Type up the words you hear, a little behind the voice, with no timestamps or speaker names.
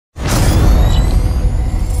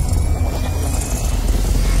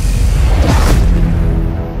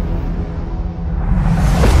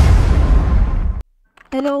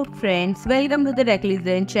Hello friends, welcome to the Tech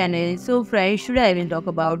Listen channel. So friends, today I will talk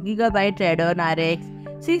about Gigabyte Radeon RX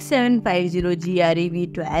 6750 GRE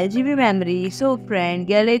 12GB memory. So friend,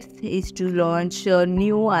 Galaxy is to launch a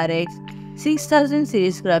new RX 6000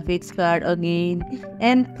 series graphics card again.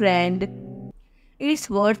 And friend, it's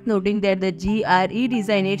worth noting that the GRE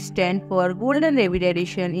designation stand for Golden Rabbit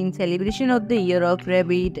Edition in celebration of the year of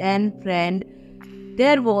Rabbit. And friend,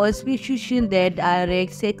 there was speculation that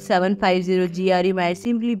RX 6750 GRE might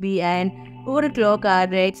simply be an overclock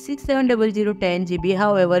RX 6700 10GB.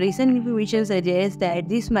 However, recent information suggests that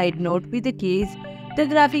this might not be the case. The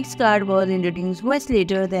graphics card was introduced much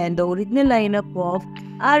later than the original lineup of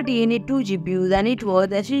RDNA2 GPUs, and it was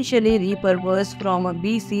essentially repurposed from a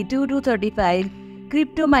BC2235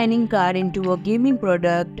 crypto mining card into a gaming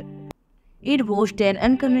product. It boasts an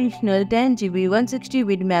unconventional 10GB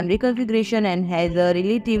 160-bit memory configuration and has a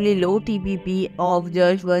relatively low TPP of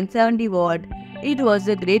just 170 watt. It was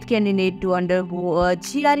a great candidate to undergo a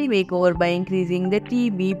GRE makeover by increasing the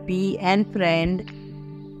TPP. And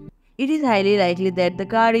friend, it is highly likely that the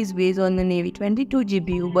card is based on the Navy 22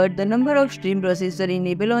 GPU, but the number of stream processors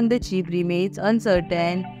enabled on the chip remains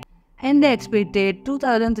uncertain, and the expected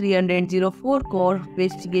 2304 core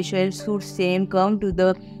specification should same come to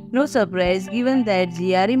the no surprise, given that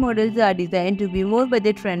GRE models are designed to be more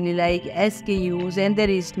budget friendly like SKUs, and there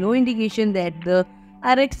is no indication that the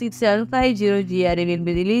RX 6750 GRE will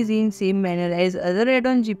be released in same manner as other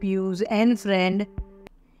Radeon GPUs. And friend,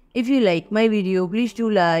 if you like my video, please do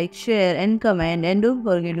like, share and comment, and don't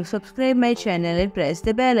forget to subscribe my channel and press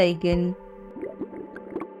the bell icon.